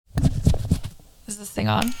Is this thing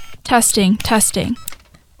on? Testing.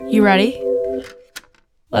 You ready?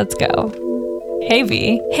 Let's go. Hey,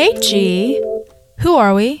 V. Hey, G. Who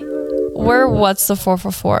are we? We're What's the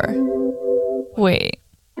 444? Wait.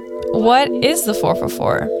 What is the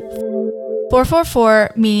 444?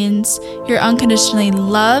 444 means you're unconditionally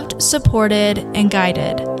loved, supported, and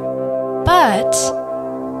guided. But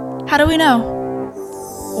how do we know?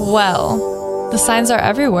 Well, the signs are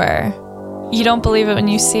everywhere. You don't believe it when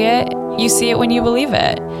you see it when you believe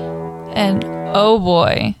it. And oh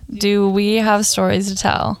boy, do we have stories to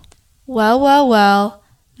tell. Well,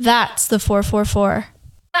 that's the 444.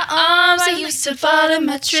 My arms are used to falling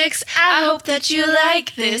my tricks. I hope that you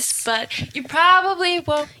like this, but you probably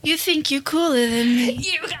won't. You think you're cooler than me.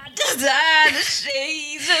 You got designer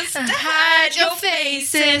shades just to hide your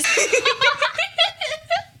faces.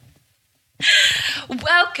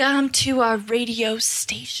 Welcome to our radio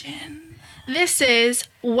station. This is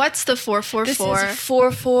What's the 444? This is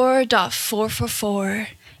 44.444.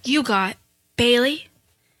 You got Bailey,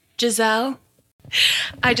 Giselle.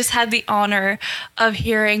 I just had the honor of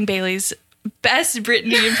hearing Bailey's best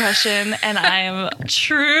Britney impression, and I am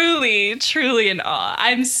truly in awe.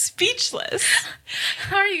 I'm speechless.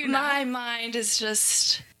 How are you? My mind is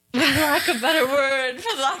just, for lack of a better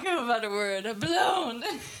word, blown.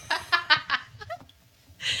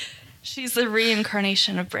 She's the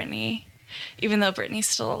reincarnation of Britney, even though Britney's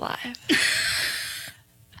still alive.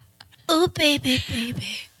 Oh, baby.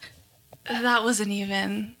 That wasn't even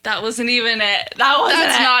it. That's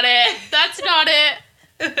not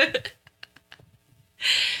it.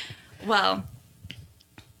 Well,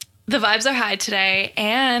 the vibes are high today,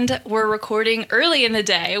 and we're recording early in the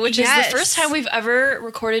day, which is the first time we've ever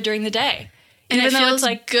recorded during the day. And even it though feels it's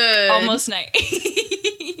like good. Almost night.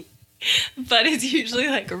 But it's usually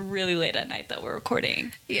like really late at night that we're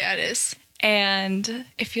recording. Yeah, it is. And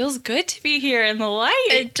it feels good to be here in the light.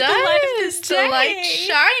 It does. The light of this The day. light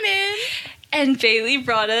shining. And Bailey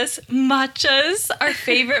brought us matchas, our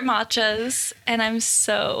favorite matchas, and I'm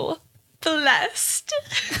so blessed.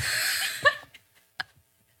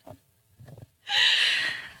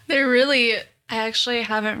 They're really... I actually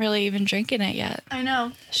haven't really even drinking it yet. I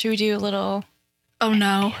know. Should we do a little Oh,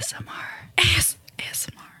 no. ASMR?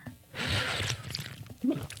 ASMR.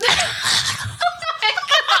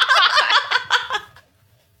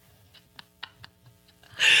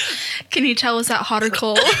 Can you tell, was that hot or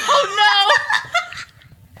cold? Oh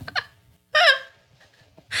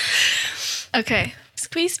no! Okay.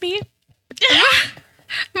 Squeeze me.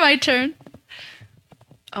 My turn.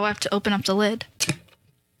 Oh, I have to open up the lid.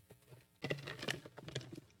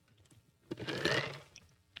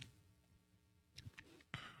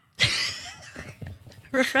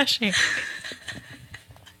 Refreshing.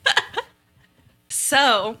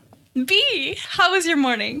 So, B, how was your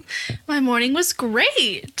morning? My morning was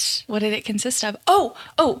great. What did it consist of? Oh,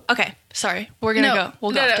 okay. Sorry. We're gonna go.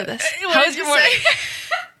 We'll go after this. What How did was your you morning? say?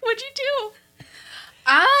 What'd you do?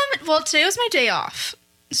 Well, today was my day off.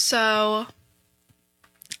 So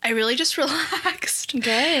I really just relaxed.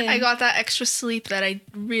 Good. I got that extra sleep that I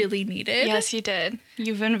really needed. Yes, you did.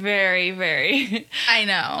 You've been very, very I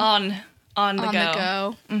know. on the on go. the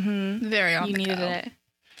go. Mm-hmm. Very on You the needed go. it.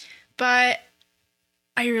 But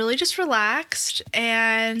I really just relaxed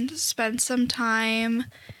and spent some time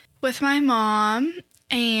with my mom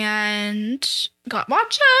and got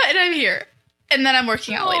matcha, and I'm here. And then I'm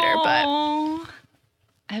working out later, but Aw.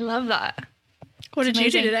 I love that. what It's did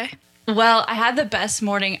you do amazing. today? Well, I had the best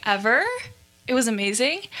morning ever. It was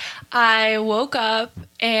amazing. I woke up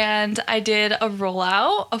and I did a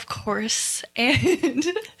rollout, of course, and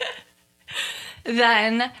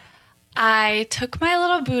then I took my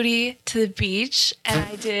little booty to the beach and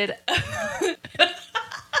I did... my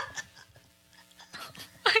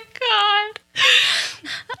God.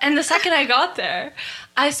 And the second I got there,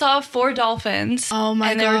 I saw 4 dolphins. Oh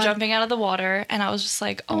my And they were God. jumping out of the water. And I was just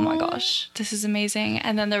like, oh my gosh, this is amazing.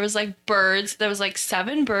 And then there was like birds. There was like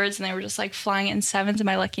 7 birds and they were just like flying in 7's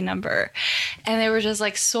my lucky number. And they were just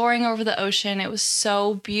like soaring over the ocean. It was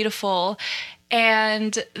so beautiful.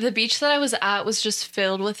 And the beach that I was at was just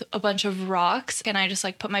filled with a bunch of rocks. And I just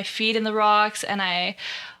like put my feet in the rocks and I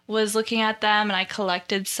was looking at them and I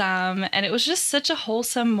collected some. And it was just such a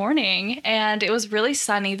wholesome morning. And it was really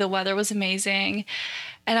sunny. The weather was amazing.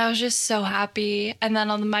 And I was just so happy. And then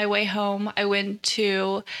on my way home, I went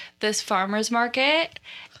to this farmer's market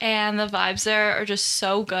and the vibes there are just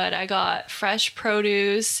so good. I got fresh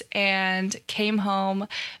produce and came home,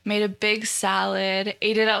 made a big salad,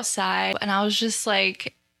 ate it outside. And I was just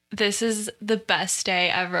like, this is the best day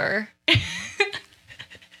ever.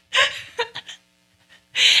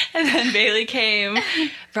 And then Bailey came,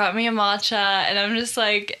 brought me a matcha, and I'm just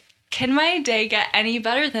like, can my day get any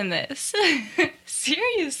better than this?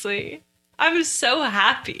 Seriously. I'm so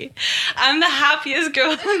happy. I'm the happiest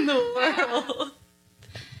girl in the world.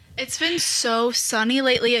 It's been so sunny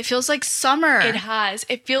lately. It feels like summer. It has.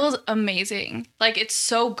 It feels amazing. Like, it's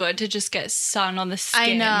so good to just get sun on the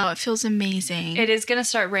skin. I know. It feels amazing. It is going to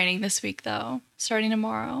start raining this week, though, starting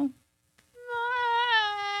tomorrow.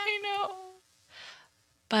 I know.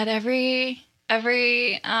 But every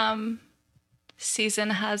season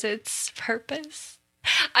has its purpose.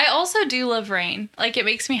 I also do love rain. Like, it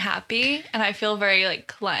makes me happy, and I feel very, like,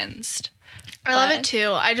 cleansed. I love it,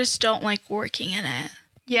 too. I just don't like working in it.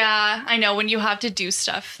 Yeah, I know. When you have to do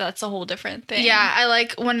stuff, that's a whole different thing. Yeah, I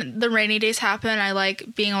like when the rainy days happen, I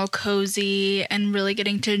like being all cozy and really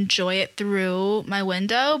getting to enjoy it through my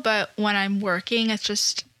window. But when I'm working, it's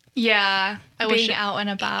just... Yeah, being wish out and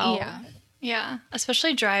about. Yeah. Yeah,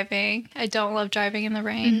 especially driving. I don't love driving in the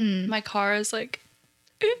rain. Mm-hmm. My car is like...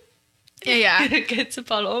 Yeah. It gets a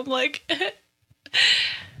puddle. I'm like...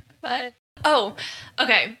 But... Oh,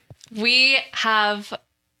 okay. We have...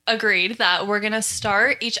 agreed that we're gonna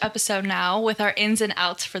start each episode now with our ins and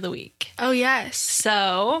outs for the week. Oh, yes.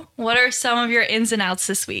 So, what are some of your ins and outs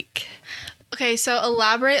this week? Okay, so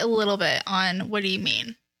elaborate a little bit on what do you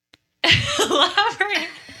mean? Elaborate.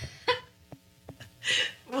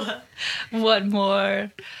 What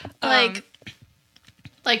more? Like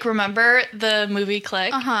remember the movie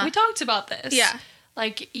Click? Uh-huh. We talked about this. Yeah.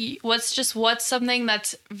 Like, what's something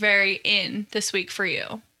that's very in this week for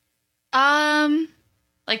you?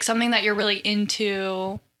 Like something that you're really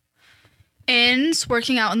into. Ins,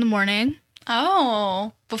 working out in the morning.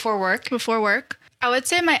 Oh, before work? Before work. I would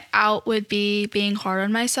say my out would be being hard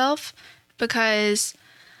on myself because,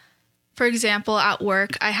 for example, at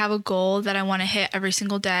work, I have a goal that I want to hit every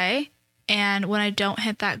single day. And when I don't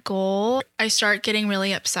hit that goal, I start getting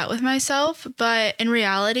really upset with myself. But in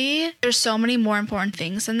reality, there's so many more important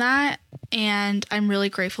things than that. And I'm really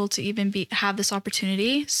grateful to even have this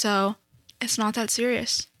opportunity. So it's not that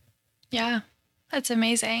serious. Yeah, that's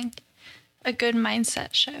amazing. A good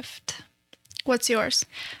mindset shift. What's yours?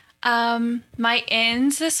 My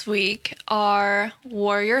ins this week are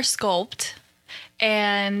Warrior Sculpt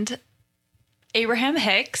and Abraham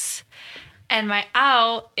Hicks. And my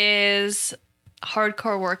out is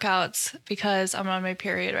hardcore workouts because I'm on my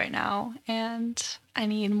period right now and I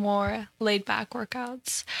need more laid back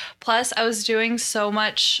workouts. Plus, I was doing so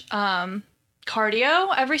much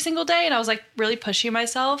cardio every single day and I was like really pushing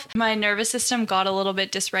myself. My nervous system got a little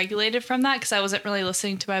bit dysregulated from that because I wasn't really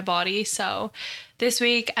listening to my body. So this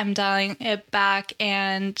week I'm dialing it back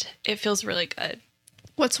and it feels really good.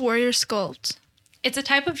 What's Warrior Sculpt? It's a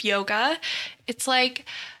type of yoga. It's like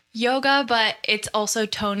yoga, but it's also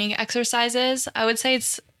toning exercises. I would say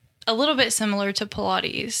it's a little bit similar to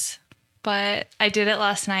Pilates, but I did it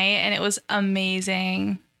last night and it was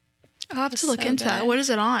amazing. I'll have to look into that. What is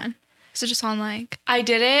it on? Is it just on like... I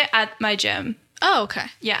did it at my gym. Oh, okay.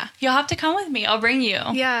 Yeah. You'll have to come with me. I'll bring you.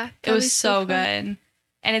 Yeah. It was so good.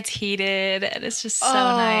 And it's heated and it's just so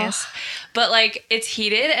nice. But like it's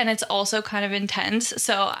heated and it's also kind of intense.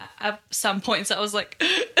 So at some points I was like,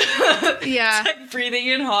 yeah, it's like breathing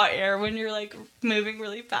in hot air when you're like moving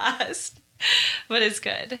really fast. But it's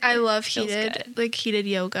good. I love heated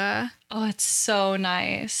yoga. Oh, it's so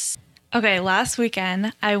nice. Okay, last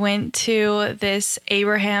weekend I went to this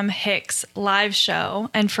Abraham Hicks live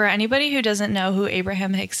show. And for anybody who doesn't know who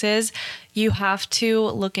Abraham Hicks is, you have to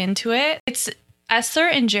look into it. It's Esther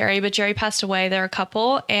and Jerry, but Jerry passed away. They're a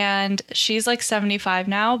couple and she's like 75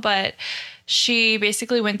 now, but she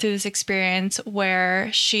basically went through this experience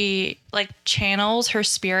where she like channels her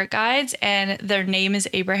spirit guides and their name is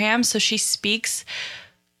Abraham. So she's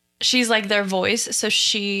like their voice. So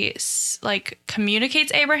she like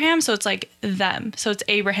communicates Abraham. So it's like them. So it's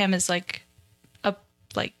Abraham is like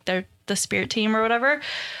they're the spirit team or whatever,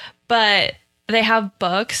 but they have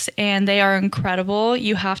books and they are incredible.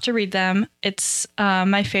 You have to read them. It's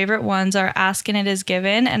my favorite ones are Ask and It Is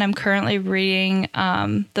Given. And I'm currently reading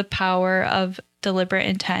The Power of Deliberate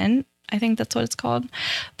Intent. I think that's what it's called,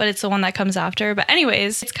 but it's the one that comes after. But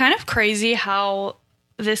anyways, it's kind of crazy how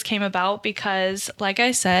this came about because like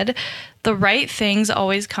I said, the right things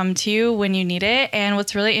always come to you when you need it. And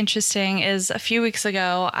what's really interesting is a few weeks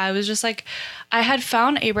ago, I was just like, I had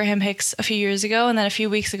found Abraham Hicks a few years ago. And then a few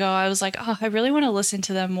weeks ago, I was like, oh, I really want to listen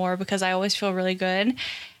to them more because I always feel really good.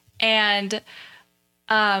 And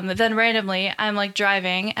then randomly, I'm like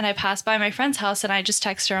driving and I pass by my friend's house and I just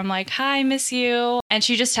text her. I'm like, hi, I miss you. And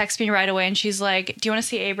she just texts me right away. And she's like, do you want to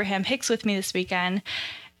see Abraham Hicks with me this weekend?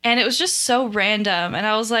 And it was just so random. And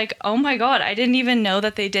I was like, oh my God, I didn't even know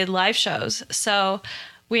that they did live shows. So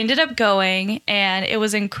we ended up going and it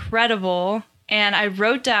was incredible. And I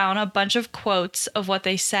wrote down a bunch of quotes of what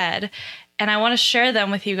they said. And I want to share them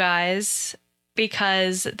with you guys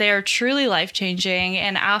because they are truly life-changing.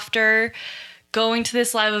 And after going to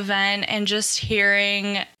this live event and just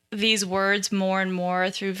hearing these words more and more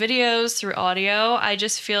through videos, through audio, I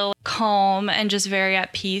just feel calm and just very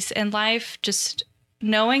at peace in life. Just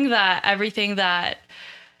knowing that everything that,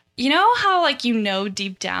 you know how like you know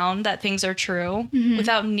deep down that things are true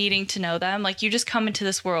without needing to know them? Like you just come into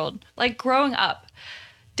this world. Like growing up,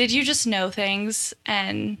 did you just know things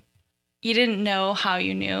and you didn't know how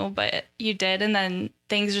you knew, but you did, and then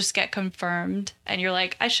things just get confirmed and you're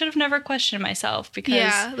like, I should have never questioned myself because...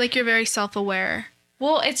 Yeah, like you're very self-aware.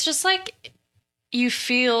 Well, it's just like you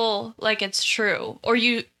feel like it's true, or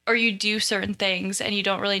you do certain things and you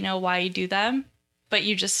don't really know why you do them, but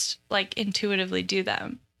you just like intuitively do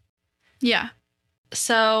them. Yeah.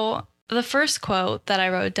 So the first quote that I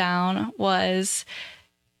wrote down was,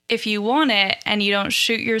 if you want it and you don't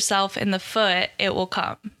shoot yourself in the foot, it will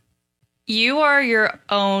come. You are your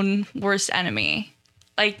own worst enemy.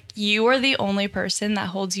 Like you are the only person that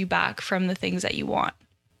holds you back from the things that you want.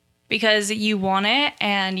 Because you want it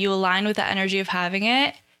and you align with the energy of having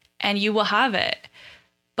it and you will have it.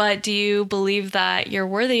 But do you believe that you're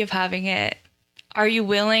worthy of having it? Are you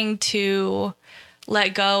willing to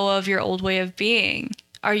let go of your old way of being?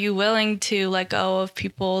 Are you willing to let go of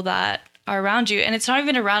people that are around you? And it's not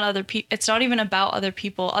even around other people. It's not even about other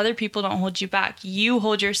people. Other people don't hold you back. You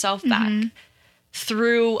hold yourself back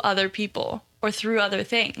through other people or through other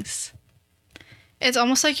things. It's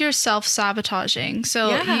almost like you're self-sabotaging. So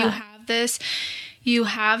you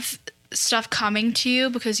have stuff coming to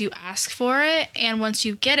you because you ask for it. And once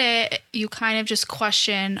you get it, you kind of just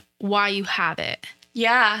question why you have it.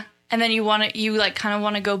 Yeah. And then you kind of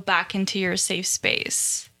want to go back into your safe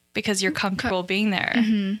space because you're comfortable being there.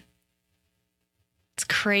 Mm-hmm. It's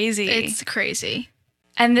crazy. It's crazy.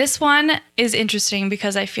 And this one is interesting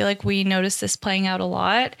because I feel like we notice this playing out a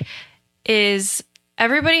lot, is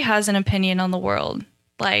everybody has an opinion on the world.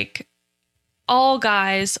 Like, all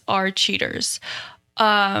guys are cheaters.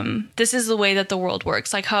 This is the way that the world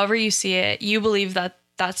works. Like, however you see it, you believe that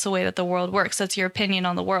that's the way that the world works. That's your opinion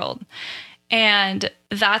on the world. And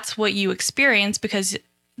that's what you experience because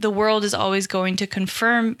the world is always going to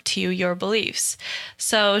confirm to you your beliefs.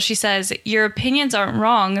 So she says, your opinions aren't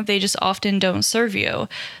wrong. They just often don't serve you.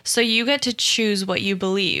 So you get to choose what you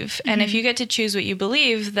believe. And if you get to choose what you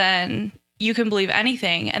believe, then you can believe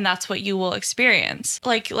anything, and that's what you will experience.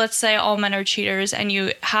 Like, let's say all men are cheaters and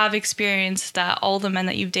you have experienced that all the men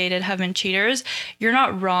that you've dated have been cheaters. You're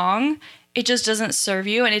not wrong. It just doesn't serve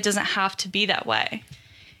you, and it doesn't have to be that way.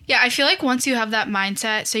 Yeah, I feel like once you have that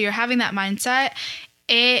mindset, so you're having that mindset,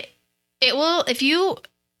 it will, if you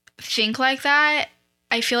think like that,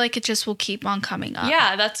 I feel like it just will keep on coming up.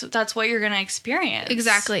 Yeah, that's what you're going to experience.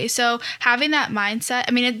 Exactly. So having that mindset,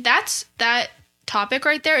 I mean, that topic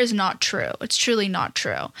right there is not true. It's truly not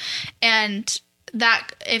true. And that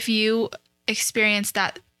if you experience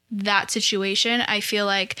that situation, I feel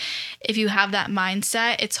like if you have that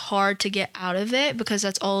mindset, it's hard to get out of it because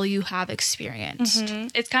that's all you have experienced. Mm-hmm.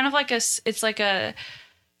 It's kind of like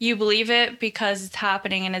you believe it because it's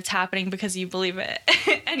happening, and it's happening because you believe it.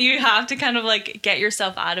 And you have to kind of like get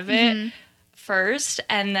yourself out of it first,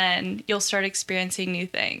 and then you'll start experiencing new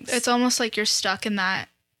things. It's almost like you're stuck in that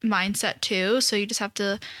mindset too, so you just have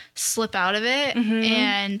to slip out of it,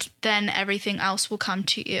 and then everything else will come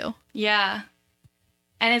to you. Yeah.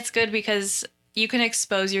 And it's good because you can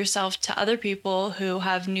expose yourself to other people who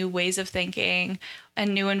have new ways of thinking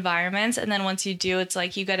and new environments. And then once you do, it's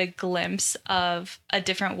like you get a glimpse of a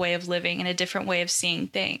different way of living and a different way of seeing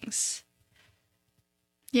things.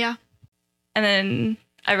 Yeah. And then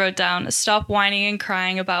I wrote down, stop whining and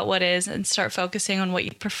crying about what is and start focusing on what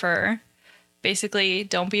you prefer. Basically,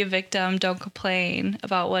 don't be a victim. Don't complain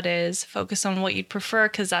about what is. Focus on what you'd prefer,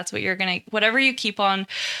 because that's what you're going to... Whatever you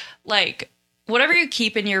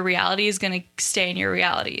keep in your reality is going to stay in your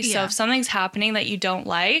reality. Yeah. So if something's happening that you don't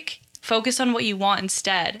like, focus on what you want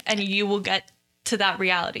instead, and you will get to that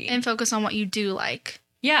reality. And focus on what you do like.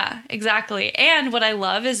 Yeah, exactly. And what I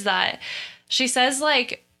love is that she says,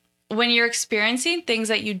 like, when you're experiencing things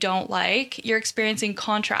that you don't like, you're experiencing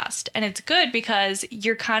contrast. And it's good because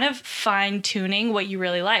you're kind of fine-tuning what you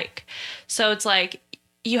really like. So it's like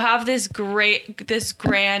you have this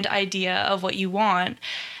grand idea of what you want,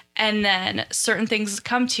 and then certain things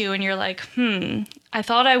come to you and you're like, I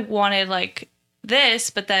thought I wanted like this,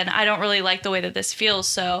 but then I don't really like the way that this feels,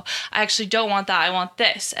 so I actually don't want that. I want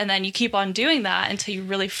this. And then you keep on doing that until you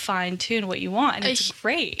really fine tune what you want. And it's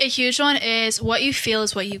great. A huge one is what you feel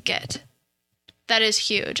is what you get. That is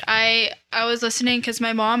huge. I was listening because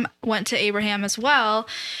my mom went to Abraham as well,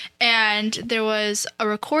 and there was a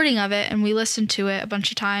recording of it, and we listened to it a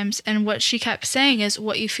bunch of times, and what she kept saying is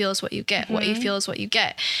what you feel is what you get. What you feel is what you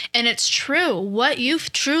get. And it's true. What you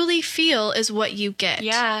truly feel is what you get.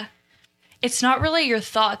 Yeah. It's not really your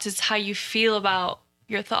thoughts, it's how you feel about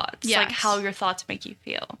your thoughts. Yes. Like how your thoughts make you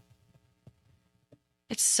feel.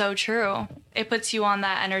 It's so true. It puts you on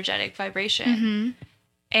that energetic vibration.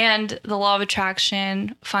 And the law of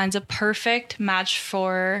attraction finds a perfect match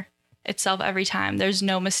for itself every time. There's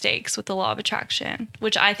no mistakes with the law of attraction,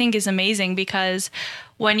 which I think is amazing, because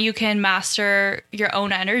when you can master your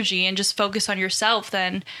own energy and just focus on yourself,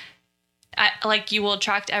 then you will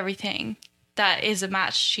attract everything that is a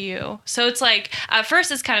match to you. So it's like, at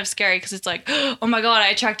first it's kind of scary because it's like, oh my God, I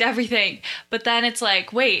attract everything. But then it's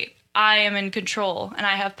like, wait, I am in control and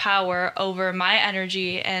I have power over my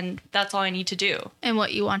energy, and that's all I need to do. And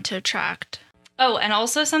what you want to attract. Oh, and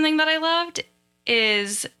also something that I loved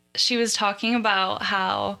is she was talking about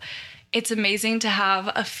how it's amazing to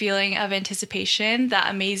have a feeling of anticipation that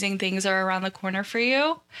amazing things are around the corner for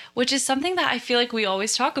you, which is something that I feel like we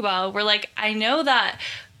always talk about. We're like, I know that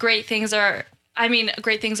great things are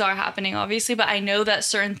happening, obviously, but I know that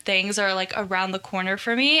certain things are like around the corner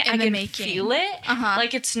for me. I can feel it.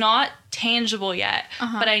 Like it's not tangible yet,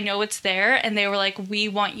 but I know it's there. And they were like, we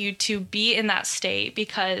want you to be in that state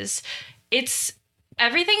because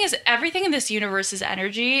everything in this universe is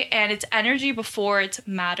energy, and it's energy before it's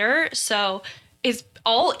matter. So it's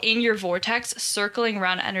all in your vortex circling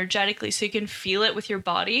around energetically, so you can feel it with your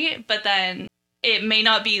body, but then it may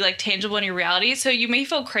not be like tangible in your reality. So you may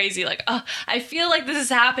feel crazy, like, oh, I feel like this is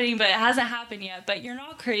happening, but it hasn't happened yet. But you're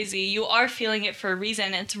not crazy. You are feeling it for a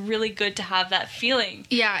reason. It's really good to have that feeling.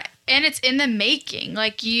 Yeah. And it's in the making.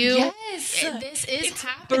 Like this is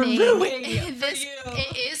happening.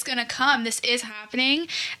 It is going to come. This is happening.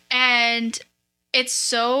 And it's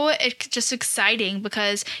just exciting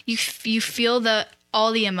because you feel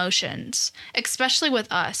all the emotions, especially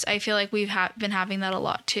with us. I feel like we've been having that a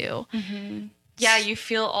lot too. Yeah, you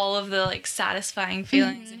feel all of the like satisfying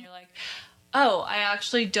feelings, and you're like, oh, I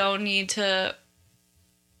actually don't need to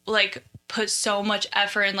like put so much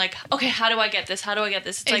effort in, like, okay, how do I get this? How do I get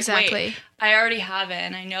this? It's exactly. Like, wait, I already have it,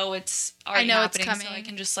 and I know it's already happening, it's coming. So I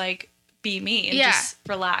can just like be me and just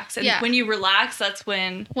relax. And when you relax, that's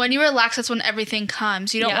when everything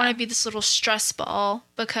comes. You don't want to be this little stress ball,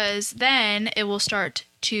 because then it will start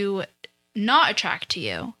to not attract to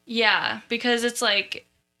you. Yeah, because it's like,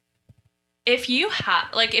 if you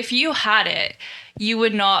had it, you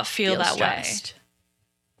would not feel that stressed way.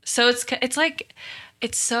 So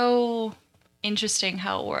it's so interesting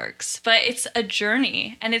how it works, but it's a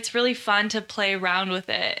journey, and it's really fun to play around with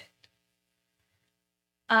it.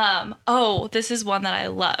 This is one that I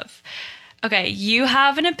love. Okay, you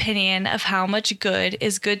have an opinion of how much good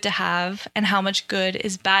is good to have and how much good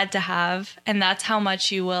is bad to have, and that's how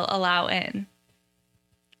much you will allow in.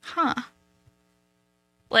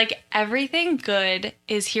 Like, everything good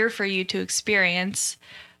is here for you to experience,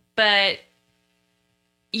 but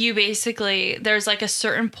you basically, there's like a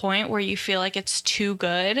certain point where you feel like it's too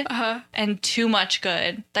good and too much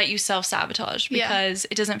good that you self-sabotage because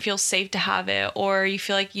it doesn't feel safe to have it, or you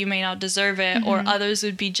feel like you may not deserve it, or others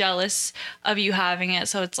would be jealous of you having it.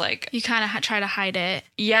 So it's like, you kind of try to hide it.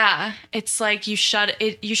 Yeah. It's like you shut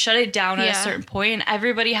it down at a certain point, and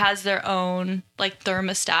everybody has their own like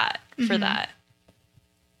thermostat for that.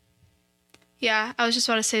 Yeah, I was just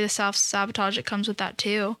about to say the self-sabotage, it comes with that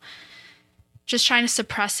too. Just trying to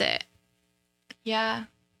suppress it. Yeah.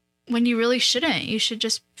 When you really shouldn't. You should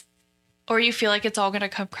just... Or you feel like it's all going to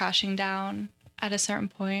come crashing down at a certain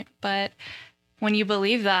point. But when you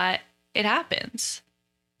believe that, it happens.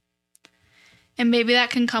 And maybe that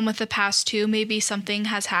can come with the past too. Maybe something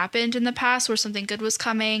has happened in the past where something good was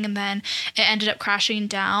coming and then it ended up crashing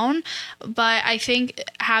down. But I think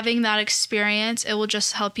having that experience, it will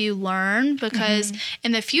just help you learn, because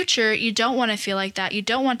in the future, you don't want to feel like that. You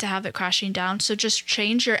don't want to have it crashing down. So just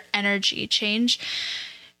change your energy, change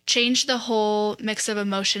the whole mix of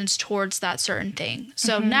emotions towards that certain thing.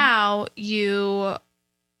 So now you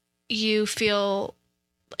feel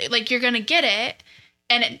like you're going to get it,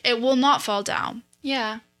 and it will not fall down.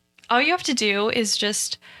 Yeah. All you have to do is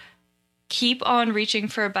just keep on reaching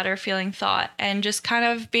for a better feeling thought, and just kind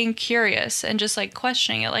of being curious and just like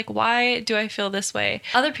questioning it. Like, why do I feel this way?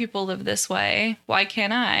 Other people live this way. Why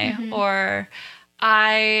can't I? Or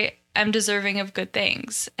I am deserving of good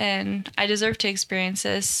things and I deserve to experience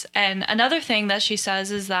this. And another thing that she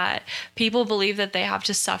says is that people believe that they have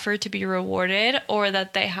to suffer to be rewarded, or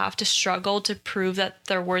that they have to struggle to prove that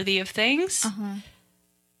they're worthy of things.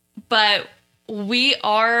 But we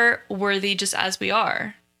are worthy just as we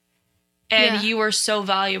are. And you are so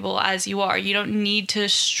valuable as you are. You don't need to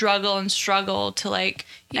struggle to like,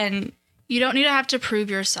 and you don't need to have to prove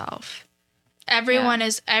yourself.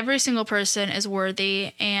 Every single person is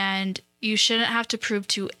worthy, and you shouldn't have to prove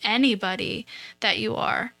to anybody that you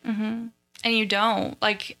are. And you don't.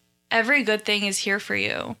 Like, every good thing is here for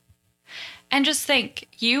you. And just think,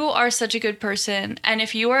 you are such a good person. And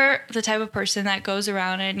if you are the type of person that goes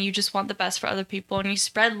around and you just want the best for other people, and you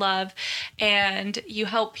spread love and you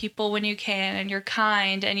help people when you can, and you're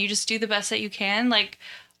kind and you just do the best that you can, like,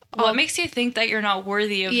 what makes you think that you're not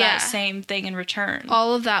worthy of that same thing in return?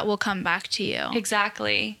 All of that will come back to you.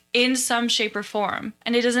 Exactly. In some shape or form.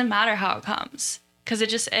 And it doesn't matter how it comes, because it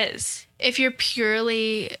just is. If you're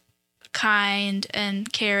purely kind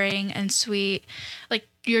and caring and sweet, like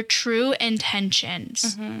your true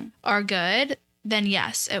intentions are good, then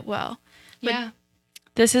yes, it will. But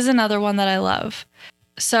this is another one that I love.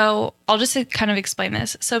 So I'll just kind of explain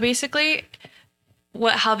this. So basically,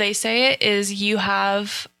 how they say it is, you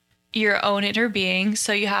have your own inner being.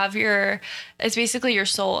 So you have it's basically your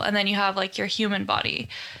soul, and then you have like your human body.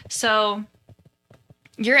 So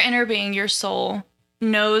your inner being, your soul,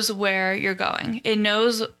 knows where you're going. It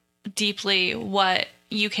knows deeply what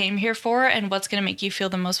you came here for and what's going to make you feel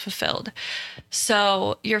the most fulfilled.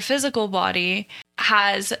 So your physical body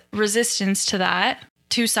has resistance to that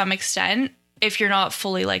to some extent. If you're not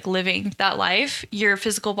fully like living that life, your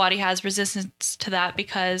physical body has resistance to that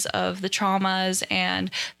because of the traumas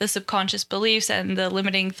and the subconscious beliefs and the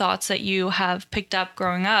limiting thoughts that you have picked up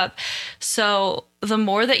growing up. So the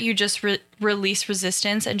more that you just release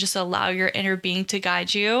resistance and just allow your inner being to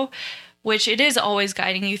guide you, which it is always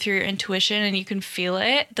guiding you through your intuition and you can feel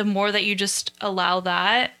it, the more that you just allow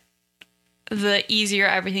that, the easier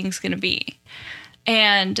everything's going to be.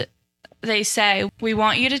 And they say, we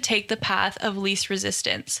want you to take the path of least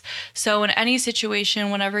resistance. So in any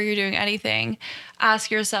situation, whenever you're doing anything,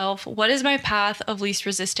 ask yourself, what is my path of least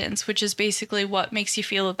resistance? Which is basically what makes you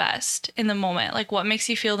feel the best in the moment. Like, what makes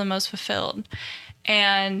you feel the most fulfilled?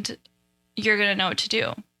 And you're going to know what to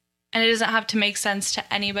do. And it doesn't have to make sense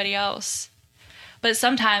to anybody else. But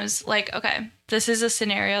sometimes, like, okay, this is a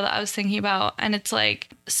scenario that I was thinking about. And it's like,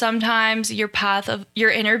 sometimes your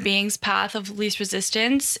inner being's path of least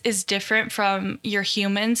resistance is different from your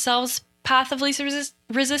human self's path of least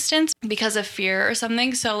resistance because of fear or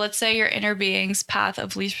something. So let's say your inner being's path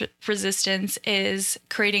of least resistance is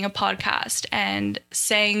creating a podcast and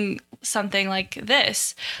saying something like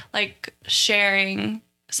this, like sharing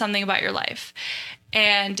something about your life.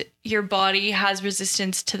 And your body has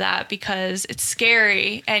resistance to that because it's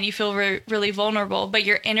scary and you feel really vulnerable. But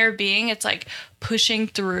your inner being, it's like pushing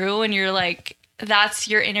through, and you're like, that's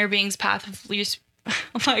your inner being's path of least.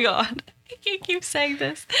 Oh my God, I keep saying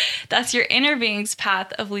this. That's your inner being's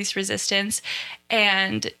path of least resistance.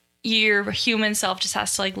 And your human self just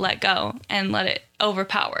has to like let go and let it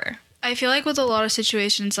overpower. I feel like with a lot of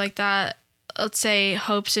situations like that, let's say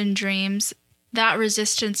hopes and dreams, that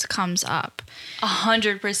resistance comes up.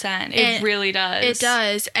 100%. It really does. It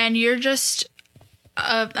does. And you're just,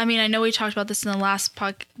 I mean, I know we talked about this in the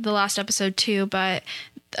last episode too, but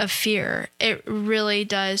of fear, it really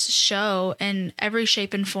does show in every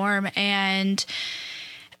shape and form. And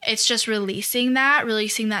it's just releasing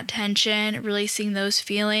that tension, releasing those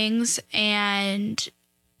feelings. And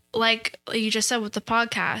like you just said with the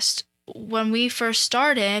podcast, when we first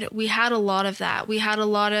started, we had a lot of that. We had a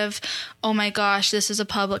lot of, oh my gosh, this is a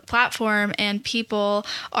public platform and people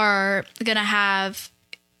are going to have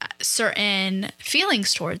certain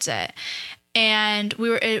feelings towards it. And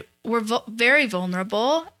we're very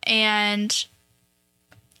vulnerable, and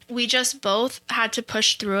we just both had to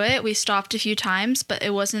push through it. We stopped a few times, but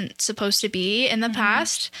it wasn't supposed to be in the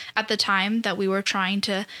past at the time that we were trying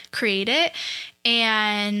to create it.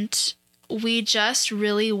 And we just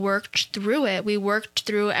really worked through it. We worked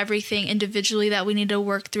through everything individually that we need to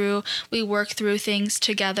work through. We worked through things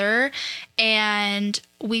together, and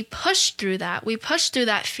we pushed through that. We pushed through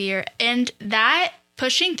that fear, and that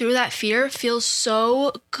pushing through that fear feels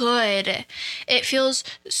so good. It feels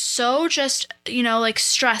so just, like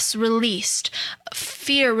stress released,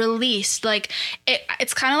 fear released. Like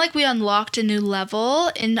it's kind of like we unlocked a new level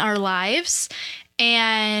in our lives,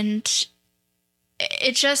 and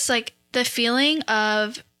it's just like the feeling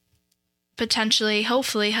of potentially,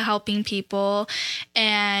 hopefully, helping people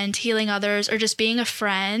and healing others, or just being a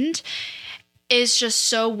friend, is just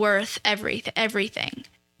so worth everything.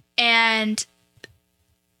 And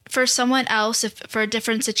for someone else, if for a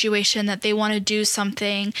different situation that they want to do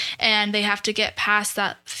something and they have to get past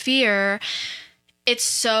that fear,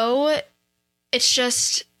 it's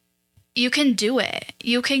just, you can do it.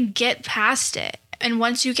 You can get past it. And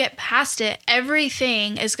once you get past it,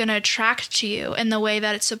 everything is going to attract to you in the way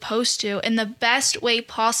that it's supposed to, in the best way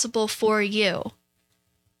possible for you.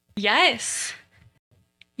 Yes.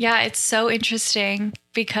 Yeah, it's so interesting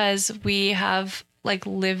because we have like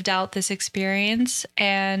lived out this experience,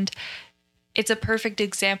 and it's a perfect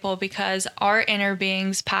example because our inner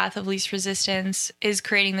being's path of least resistance is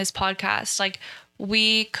creating this podcast. Like,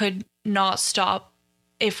 we could not stop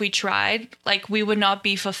if we tried. Like, we would not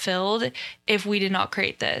be fulfilled if we did not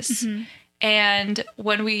create this. Mm-hmm. And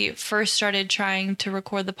when we first started trying to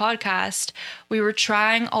record the podcast, we were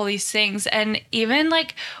trying all these things. And even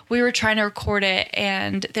like we were trying to record it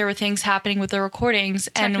and there were things happening with the recordings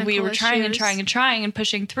and we were trying and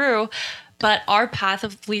pushing through. But our path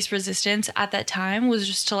of least resistance at that time was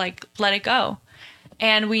just to like let it go.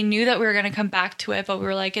 And we knew that we were going to come back to it, but we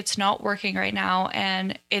were like, it's not working right now.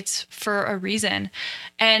 And it's for a reason.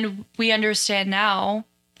 And we understand now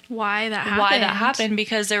why that happened,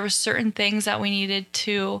 because there were certain things that we needed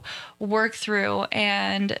to work through,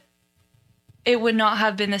 and it would not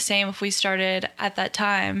have been the same if we started at that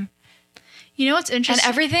time. You know what's interesting?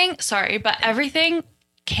 And everything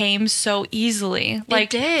came so easily. Like,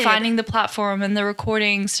 did. Finding the platform and the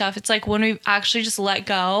recording stuff. It's like when we actually just let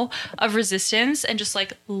go of resistance and just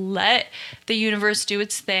like let the universe do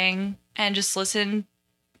its thing and just listen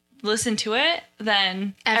to it,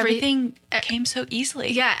 then everything came so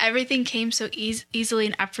easily. Yeah, everything came so easily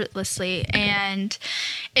and effortlessly. And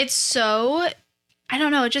it's so, I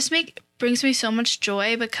don't know, it just brings me so much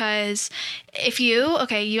joy because if you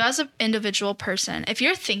as an individual person, if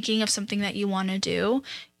you're thinking of something that you want to do,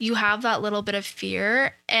 you have that little bit of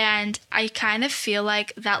fear. And I kind of feel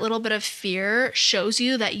like that little bit of fear shows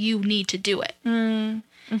you that you need to do it.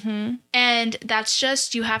 Mm-hmm. And that's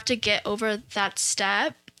just, you have to get over that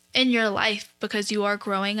step in your life because you are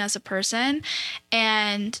growing as a person,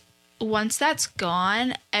 and once that's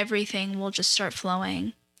gone, everything will just start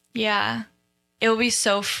flowing. Yeah, it will be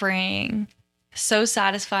so freeing, so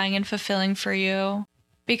satisfying and fulfilling for you,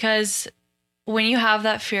 because when you have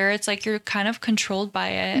that fear, it's like you're kind of controlled by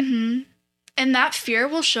it. Mm-hmm. And that fear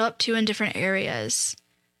will show up too in different areas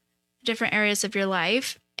of your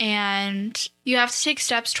life, and you have to take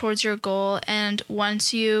steps towards your goal. And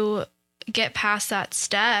once you get past that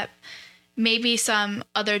step, maybe some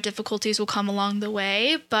other difficulties will come along the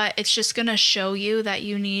way, but it's just going to show you that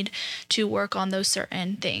you need to work on those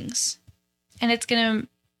certain things. And it's going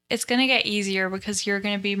to get easier because you're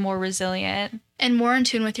going to be more resilient and more in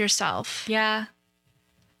tune with yourself. Yeah.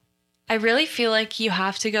 I really feel like you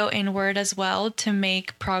have to go inward as well to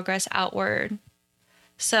make progress outward.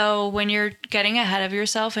 So when you're getting ahead of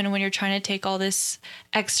yourself and when you're trying to take all this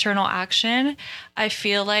external action, I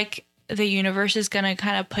feel like the universe is going to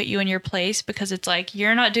kind of put you in your place because it's like,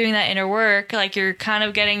 you're not doing that inner work. Like, you're kind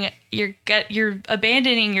of you're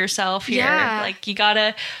abandoning yourself here. Yeah. Like, you got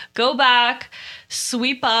to go back,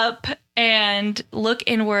 sweep up and look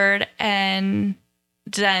inward, and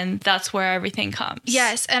then that's where everything comes.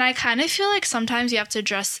 Yes, and I kind of feel like sometimes you have to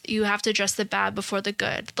address the bad before the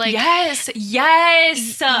good. Like, yes.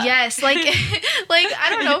 Like I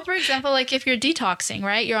don't know, for example, like if you're detoxing,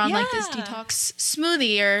 right? You're on like this detox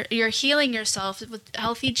smoothie, or you're healing yourself with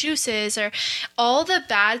healthy juices, or all the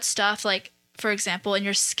bad stuff, like, for example, in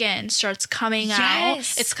your skin starts coming out.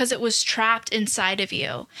 It's because it was trapped inside of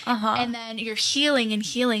you. Uh-huh. And then you're healing,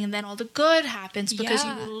 and then all the good happens because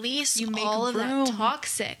you release all of that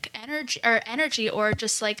toxic energy or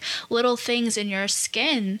just like little things in your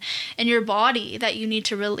skin and your body that you need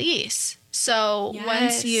to release. So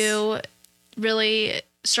once you really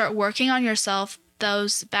start working on yourself,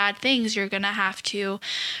 those bad things, you're going to have to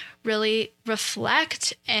really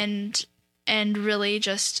reflect and really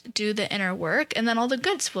just do the inner work, and then all the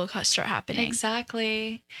goods will start happening.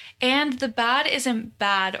 Exactly. And the bad isn't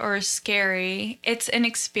bad or scary. It's an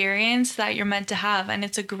experience that you're meant to have, and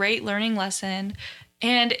it's a great learning lesson.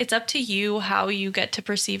 And it's up to you how you get to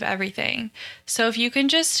perceive everything. So if you can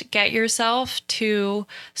just get yourself to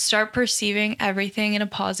start perceiving everything in a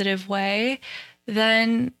positive way,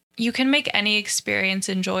 then you can make any experience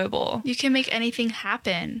enjoyable. You can make anything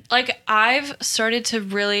happen. Like, I've started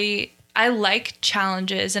to I like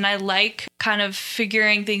challenges, and I like kind of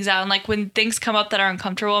figuring things out. And like when things come up that are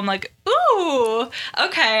uncomfortable, I'm like, ooh,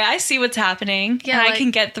 okay, I see what's happening. Yeah, and I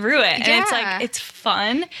can get through it. And it's like, it's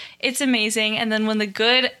fun. It's amazing. And then when the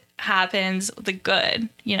good happens, the good,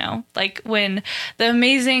 you know, like when the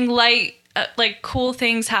amazing light, like cool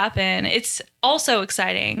things happen, it's also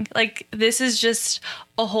exciting. Like this is just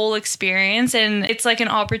a whole experience, and it's like an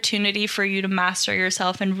opportunity for you to master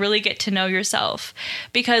yourself and really get to know yourself,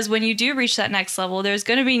 because when you do reach that next level, there's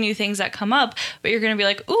going to be new things that come up, but you're going to be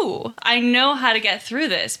like, ooh, I know how to get through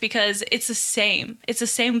this, because it's the same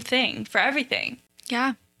thing for everything.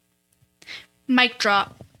 Yeah. Mic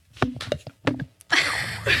drop.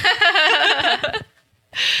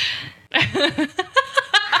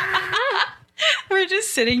 We're just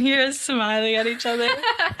sitting here smiling at each other.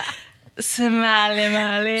 Smiley,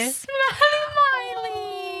 Miley. Smiley.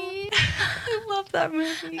 I love that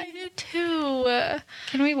movie. I do too.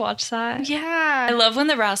 Can we watch that? Yeah. I love when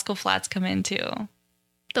the Rascal Flats come in too.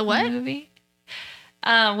 The what? The movie.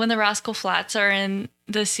 When the Rascal Flats are in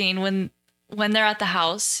the scene when they're at the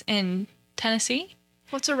house in Tennessee.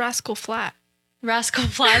 What's a Rascal Flat? Rascal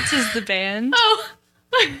Flats is the band. Oh.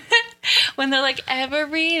 When they're like,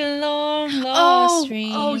 every long lost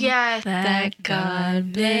dream. Oh yeah. That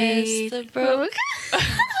God bless the broke.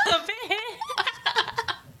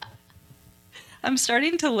 I'm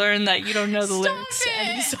starting to learn that you don't know the lyrics to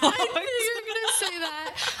any songs. I knew you were gonna say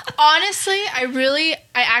that. Honestly,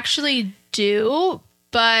 I actually do,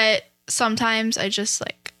 but sometimes I just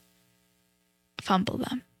like fumble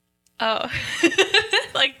them. Oh.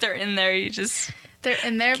 Like they're in there, They're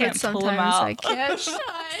in there, can't but pull 'em sometimes out. I can't. Shush.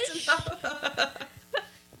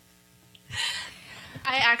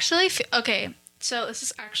 I actually okay. So this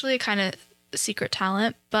is actually a kind of secret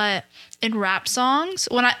talent, but in rap songs,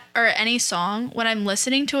 any song, when I'm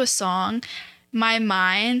listening to a song, my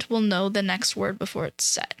mind will know the next word before it's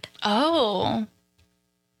said. Oh.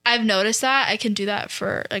 I've noticed that. I can do that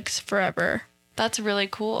for like forever. That's really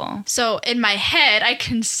cool. So in my head, I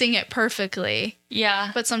can sing it perfectly,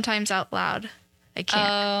 Yeah. but sometimes out loud, I can't.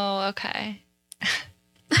 Oh, okay.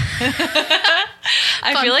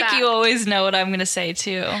 I feel like fact. you always know what I'm gonna say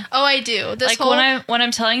too. Oh, I do. This Like whole when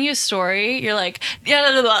I'm telling you a story, you're like, yeah,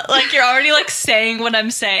 blah, blah, blah. Like you're already like saying what I'm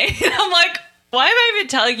saying. I'm like, why am I even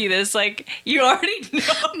telling you this? Like you already know.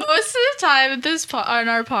 most of the time on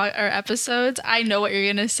our episodes, I know what you're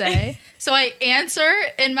gonna say, so I answer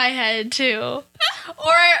in my head too,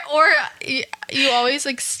 or you always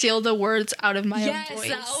like steal the words out of my own voice.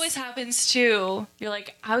 That always happens too. You're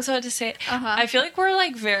like, I was about to say it. Uh-huh. I feel like we're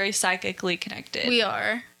like very psychically connected. We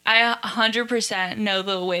are. I 100% know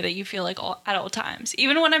the way that you feel like at all times,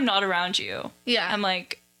 even when I'm not around you. Yeah. I'm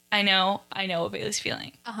like, I know what Bailey's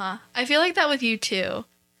feeling. I feel like that with you too,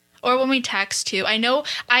 or when we text too. I know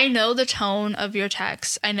the tone of your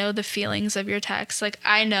text. I know the feelings of your text. Like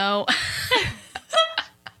I know.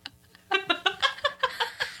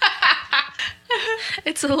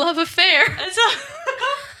 It's a love affair.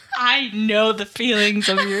 I know the feelings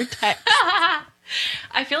of your text.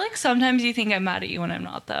 I feel like sometimes you think I'm mad at you when I'm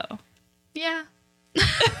not, though. Yeah.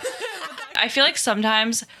 I feel like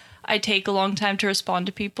sometimes I take a long time to respond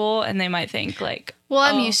to people, and they might think like, Well,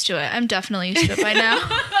 I'm used to it. I'm definitely used to it by now.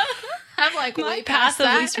 I'm like my way path past of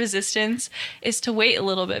that. least resistance is to wait a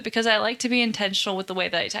little bit, because I like to be intentional with the way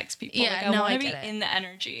that I text people. Yeah, like, I no, want I to be get it. in the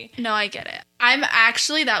energy. No, I get it. I'm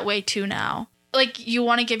actually that way too now. Like, you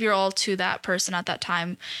want to give your all to that person at that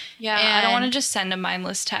time. Yeah, I don't want to And- just send a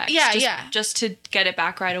mindless text. Yeah. Just to get it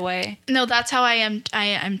back right away. No, that's how I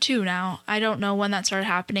am too now. I don't know when that started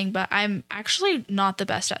happening, but I'm actually not the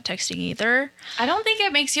best at texting either. I don't think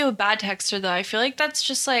it makes you a bad texter, though. I feel like that's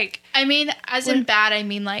just like, I mean, as in bad, I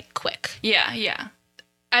mean like quick. yeah.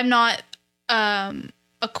 I'm not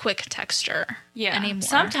a quick texter anymore.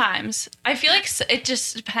 Sometimes. I feel like it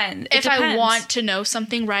just depends. If I want to know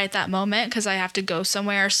something right at that moment because I have to go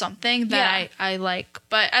somewhere or something, then I like,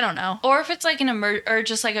 but I don't know. Or if it's like or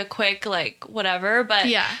just like a quick, like, whatever. But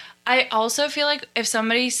Yeah. I also feel like if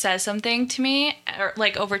somebody says something to me, or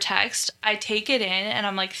like over text, I take it in and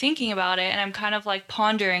I'm like thinking about it and I'm kind of like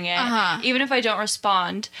pondering it, even if I don't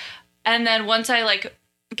respond. And then once I like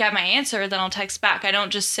get my answer, then I'll text back. I don't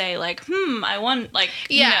just say like, I want, like,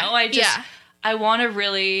 I want to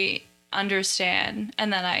really understand,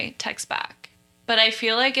 and then I text back. But I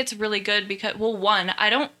feel like it's really good because, well, one, I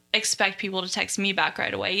don't expect people to text me back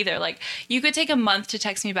right away either. Like, you could take a month to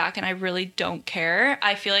text me back and I really don't care.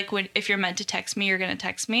 I feel like if you're meant to text me, you're going to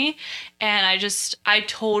text me. And I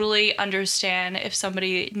totally understand if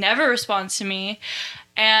somebody never responds to me.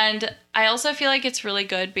 And I also feel like it's really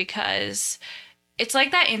good because it's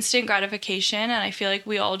like that instant gratification, and I feel like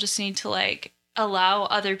we all just need to like allow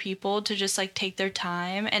other people to just like take their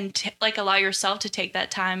time and like allow yourself to take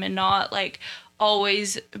that time and not like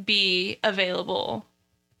always be available,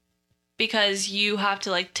 because you have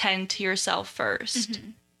to like tend to yourself first.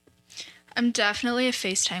 I'm definitely a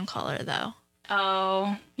FaceTime caller, though.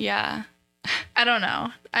 Oh, yeah. I don't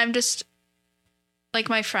know. I'm just, like,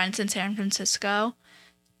 my friends in San Francisco.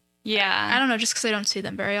 Yeah. I don't know, just because I don't see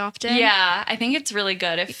them very often. Yeah, I think it's really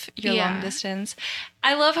good if you're Yeah. long distance.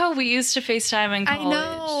 I love how we used to FaceTime in college. I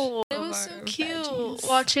know. It was so over cute veggies.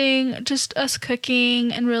 watching just us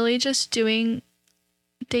cooking and really just doing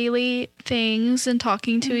daily things and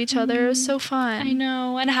talking to each other. It was so fun. I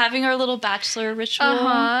know. And having our little bachelor ritual.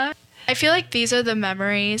 Uh-huh. I feel like these are the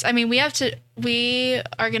memories. I mean, we are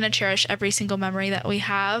going to cherish every single memory that we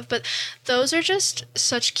have, but those are just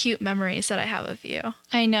such cute memories that I have of you.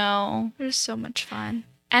 I know. They're so much fun.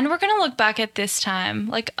 And we're going to look back at this time,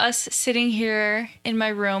 like us sitting here in my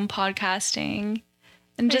room podcasting.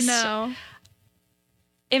 And just, I know.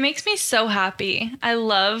 it makes me so happy. I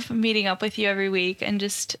love meeting up with you every week and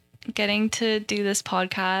just getting to do this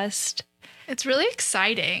podcast. It's really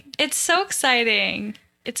exciting. It's so exciting.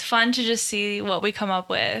 It's fun to just see what we come up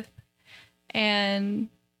with. And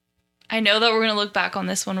I know that we're going to look back on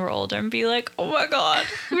this when we're older and be like, oh my God,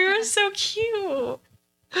 we were so cute.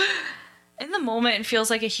 In the moment, it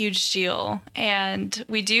feels like a huge deal. And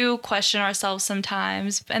we do question ourselves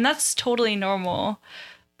sometimes. And that's totally normal.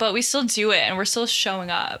 But we still do it and we're still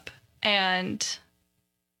showing up. And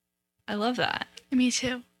I love that. Me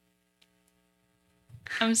too.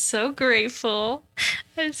 I'm so grateful.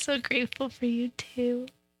 I'm so grateful for you too.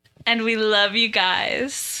 And we love you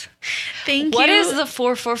guys. Thank you. What is the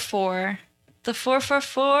 444? The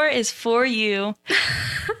 444 is for you.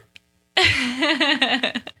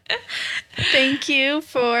 Thank you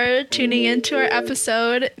for tuning into our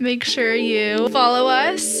episode. Make sure you follow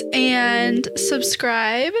us and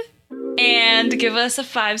subscribe. And give us a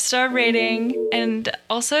 5-star rating. And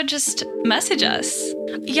also just message us.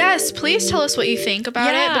 Yes, please tell us what you think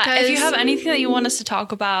about it. Because if you have anything that you want us to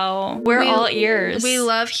talk about, we're all ears. We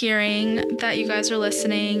love hearing that you guys are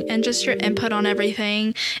listening and just your input on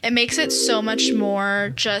everything. It makes it so much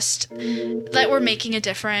more just that we're making a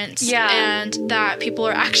difference. Yeah. And that people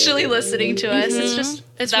are actually listening to us.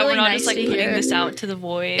 It's that really we're not nice just like to putting hear. this out to the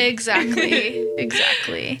void. Exactly.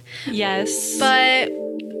 Exactly. Yes. But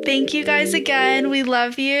thank you guys again. We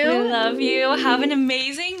love you. We love you. Have an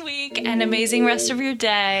amazing week and amazing rest of your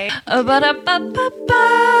day. Ba-da-ba-ba-ba.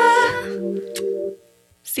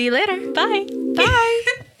 See you later. Bye. Bye.